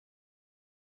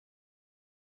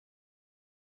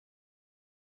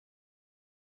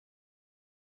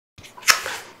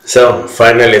So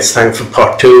finally it's time for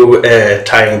part two,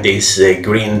 tying this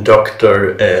green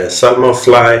doctor salmon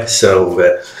fly. So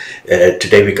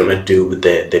today we're gonna do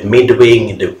the mid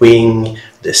wing, the wing,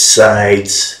 the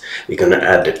sides. We're gonna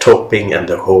add the topping and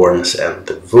the horns and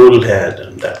the wool head,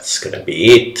 and that's gonna be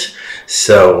it.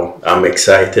 So I'm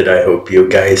excited, I hope you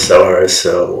guys are.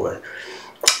 So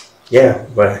yeah,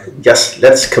 but just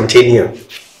let's continue.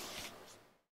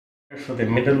 For the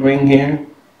middle wing here,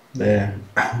 the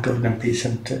golden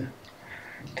peasant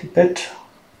tippet.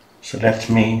 So let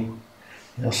me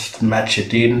just match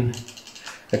it in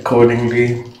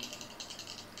accordingly.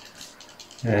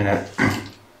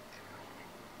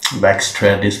 Wax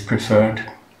thread is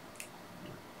preferred.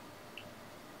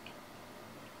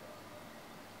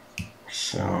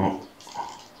 So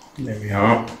there we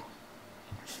are.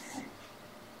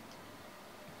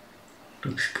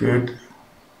 Looks good.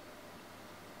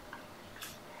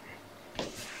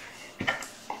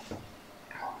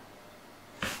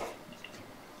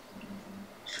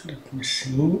 Let me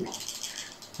see.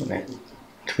 I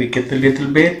tweak it a little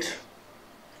bit,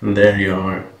 and there you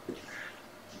are.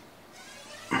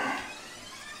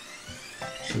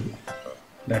 So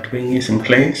that wing is in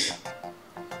place.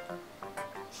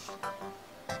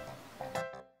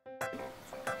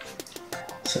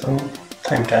 So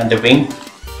time to add the wing.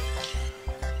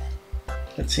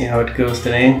 Let's see how it goes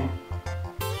today.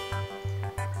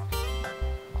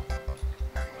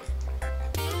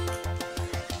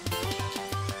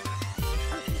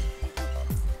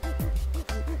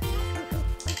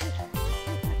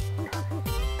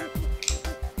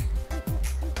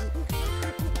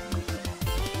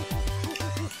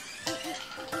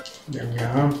 There we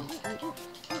are.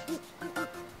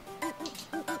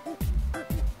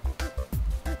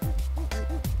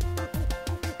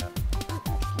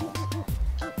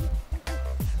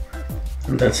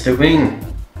 And that's the wing.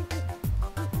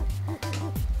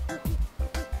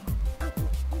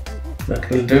 That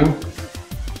will do.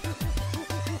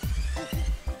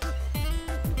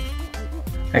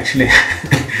 Actually,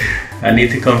 I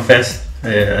need to confess,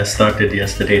 I started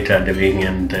yesterday to add the wing,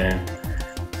 and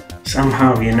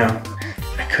somehow, you know,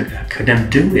 I couldn't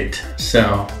do it.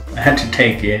 So I had to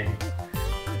take a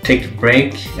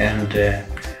break, and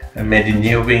I made a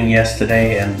new wing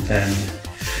yesterday, and then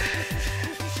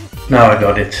now I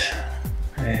got it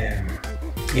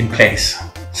in place.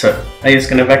 So I'm just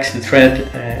gonna wax the thread,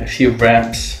 a few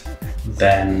wraps,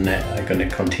 then I'm gonna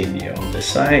continue on the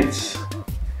sides.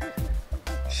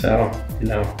 So, you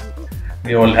know,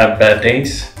 we all have bad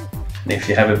days, and if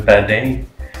you have a bad day,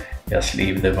 just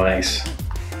leave the vise.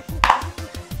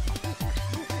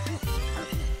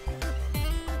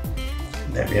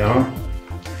 There we are.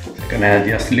 So I'm gonna add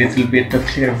just a little bit of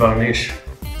clear varnish.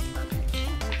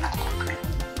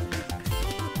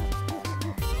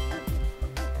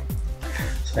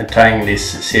 So I'm tying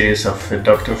this series of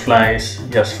doctor flies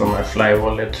just for my fly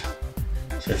wallet.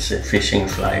 So it's fishing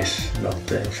flies, not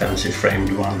the fancy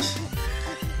framed ones.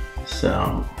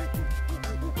 So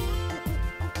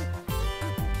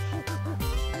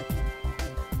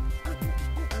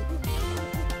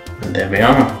and there we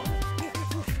are.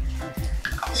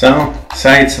 So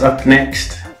sides up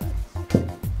next.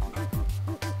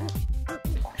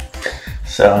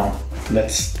 So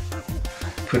let's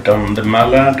put on the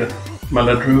mallard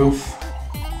roof.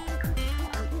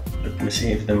 Let me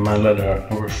see if the mallard are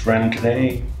our friend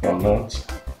today or not.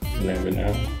 You never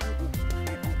know.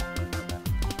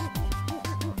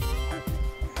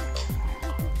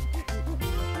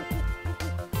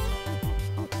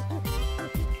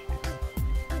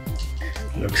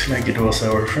 Looks like it was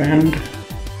our friend.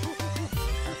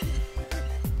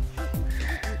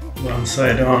 One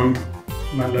side on,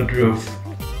 mallard roof.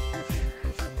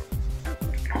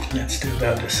 Let's do the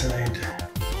other side.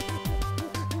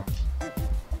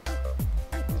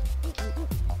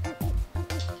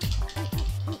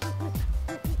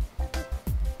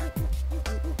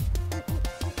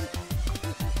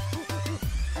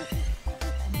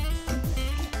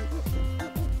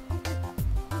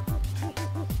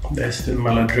 There's the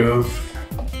mallard roof,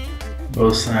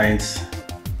 both sides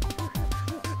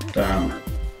down.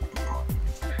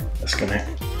 Just gonna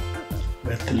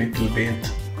wet a little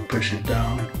bit, push it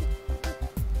down.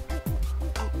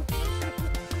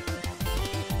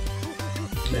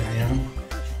 There we are.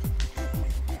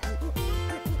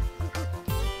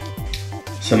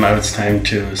 So now it's time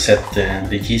to set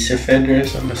the geezer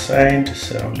feathers on the side.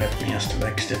 So let me just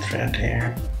wax the thread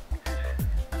here.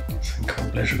 Some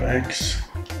cobbler's wax.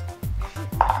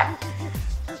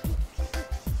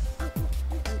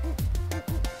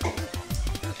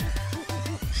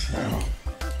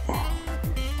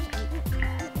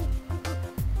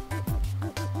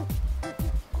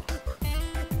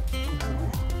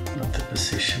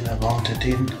 position I want it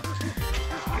in.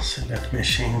 So let me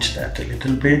change that a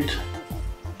little bit.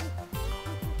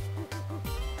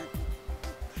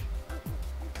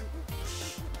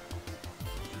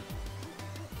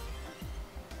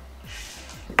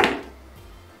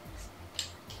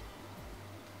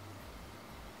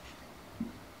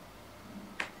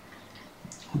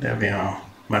 There we are,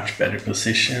 much better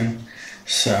position.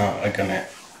 So I'm gonna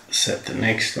set the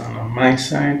next one on my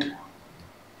side.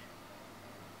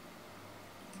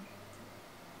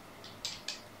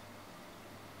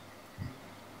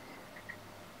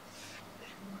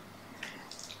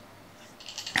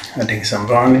 Adding some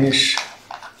varnish.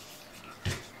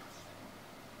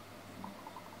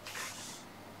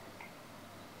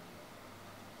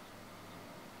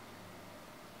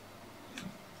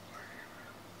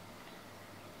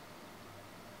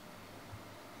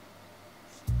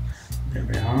 There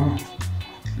we are,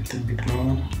 a little bit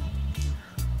more.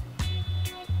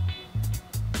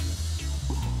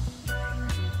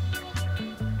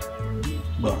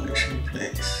 Varnish in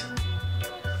place.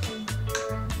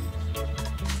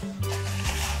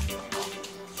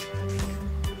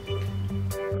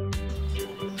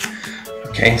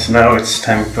 Okay, so now it's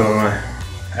time for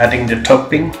adding the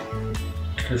topping to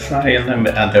the fry, and then we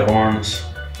add the horns.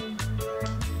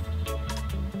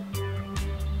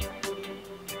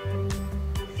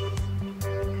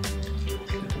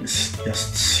 Let's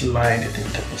just slide it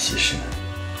into position.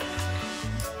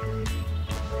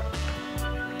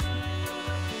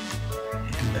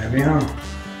 And there we are.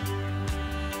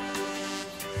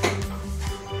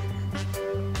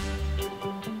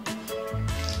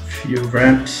 Few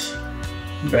wraps.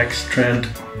 Backstrand,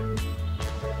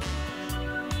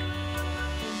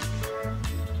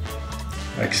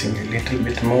 waxing a little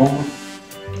bit more.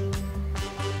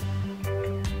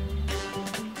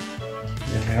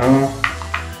 There we are.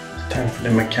 Time for the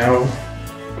Macau.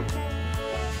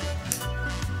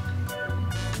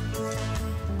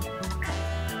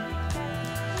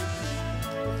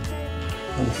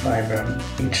 One fiber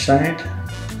on each side.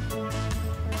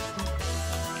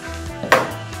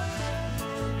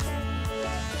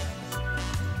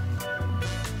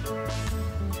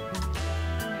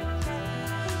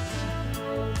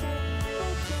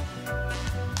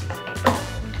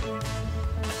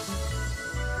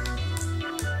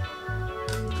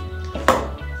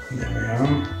 There we are.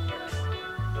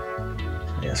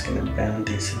 I'm just going to bend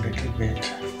this a little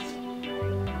bit.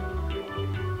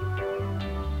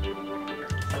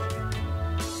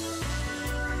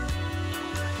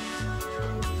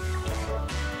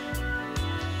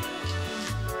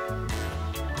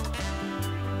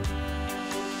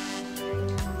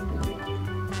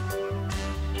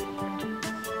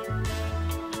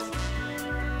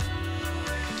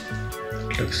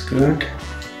 Looks good.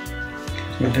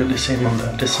 We'll do the same on the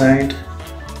other side.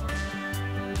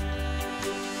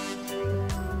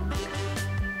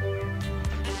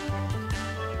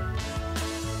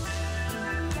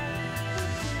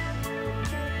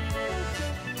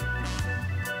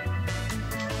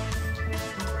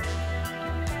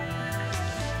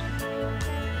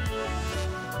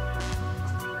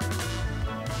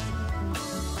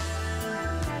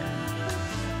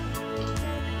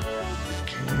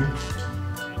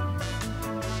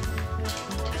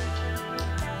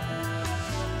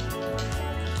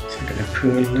 I'm going to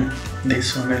pull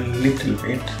this one a little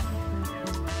bit,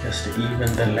 just to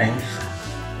even the length.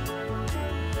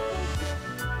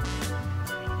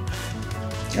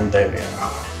 And there we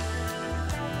are.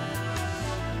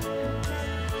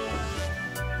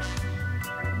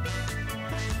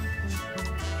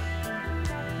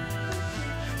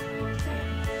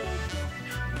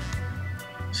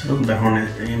 So the horn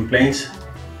is in place.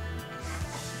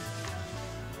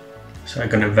 So I'm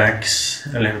gonna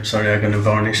I'm gonna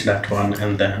varnish that one,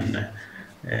 and then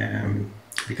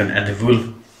we're gonna add the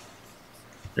wool,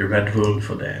 the red wool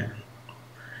for the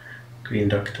green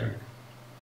doctor.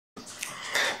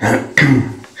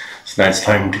 So now it's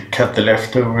time to cut the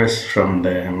leftovers from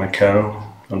the Macau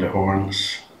on the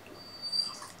horns.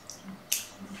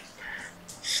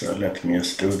 So let me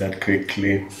just do that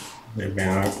quickly. There we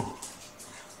are.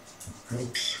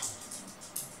 Oops.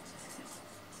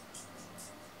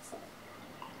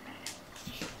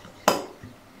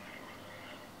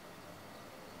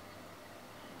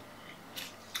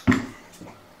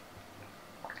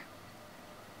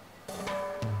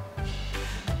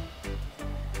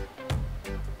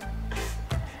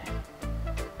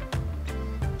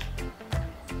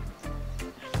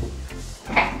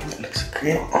 That looks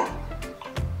okay.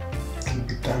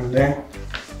 Keep it down there.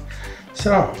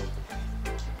 So,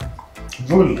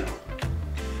 wool.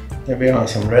 There we are,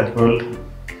 some red wool.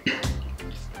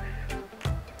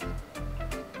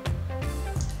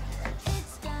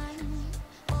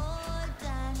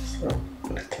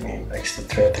 Let me mix the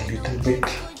thread a little bit,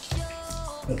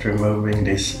 but removing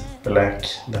this black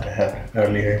that I had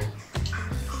earlier.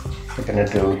 We're gonna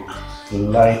do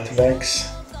light wax.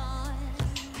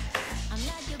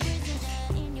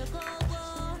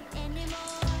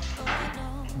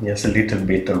 Just a little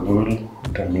bit of wool,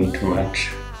 don't need too much.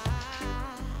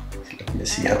 So let me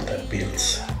see how that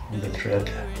builds in the thread.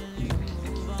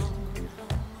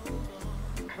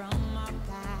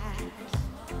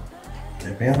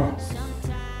 There we are.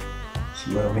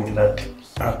 So moving that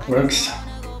upwards.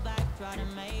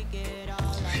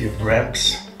 A few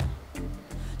wraps.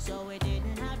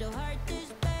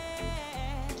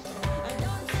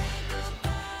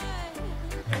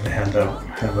 And I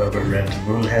have a red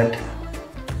wool head.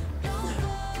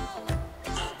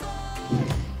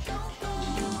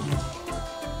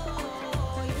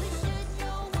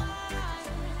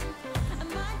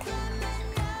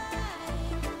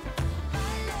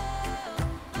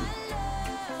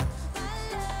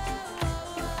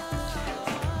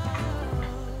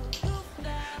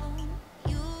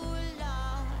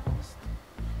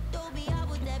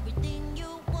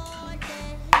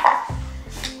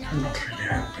 I'm not really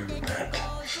happy with that,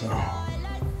 so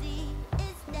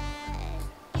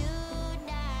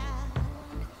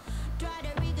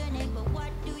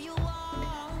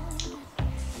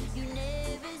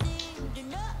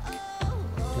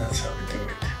that's how we do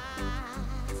it.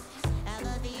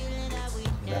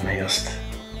 Then I just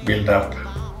build up a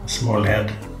small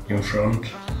head in front.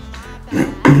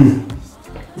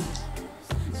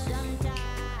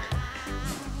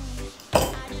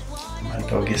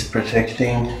 Dog is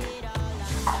protecting.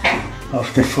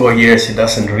 After 4 years he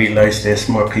doesn't realize there's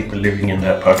more people living in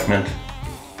the apartment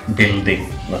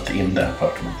building, not in the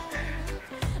apartment.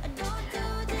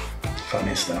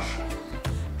 Funny stuff.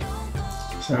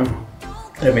 So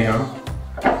there we are.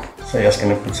 So I'm just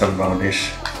gonna put some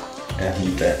varnish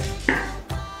and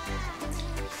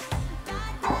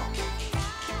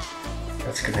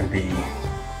that's gonna be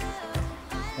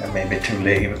maybe 2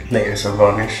 layers of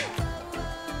varnish.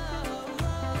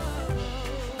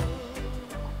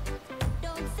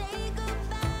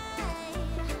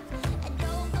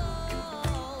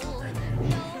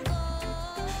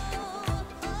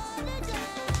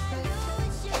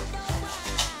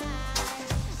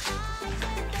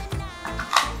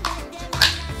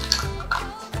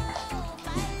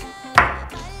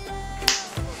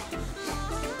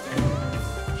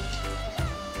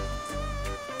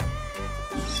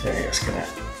 So I'm just gonna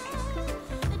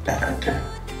add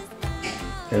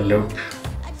a loop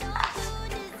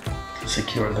to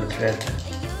secure the thread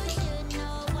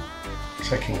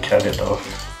so I can cut it off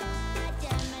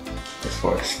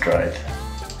before it's dried.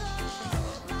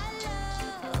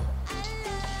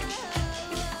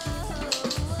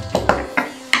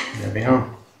 There we are.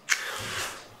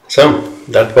 So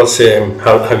that was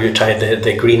how you tie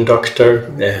the Green Doctor.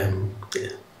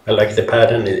 I like the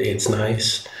pattern, it's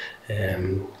nice.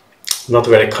 Not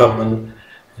very common.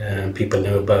 People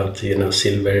know about,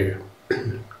 silver,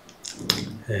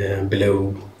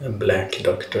 blue and black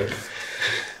Doctor.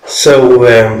 So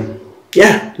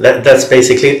yeah, that's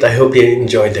basically it. I hope you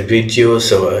enjoyed the video.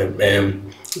 So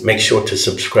make sure to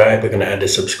subscribe. We're going to add a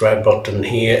subscribe button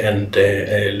here and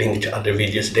a link to other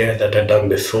videos there that I've done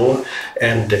before.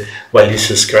 And while you're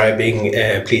subscribing,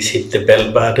 please hit the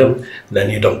bell button, then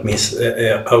you don't miss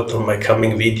out on my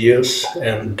coming videos.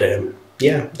 And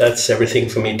yeah, that's everything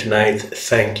for me tonight.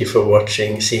 Thank you for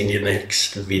watching. See you in the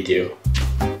next video.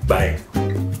 Bye.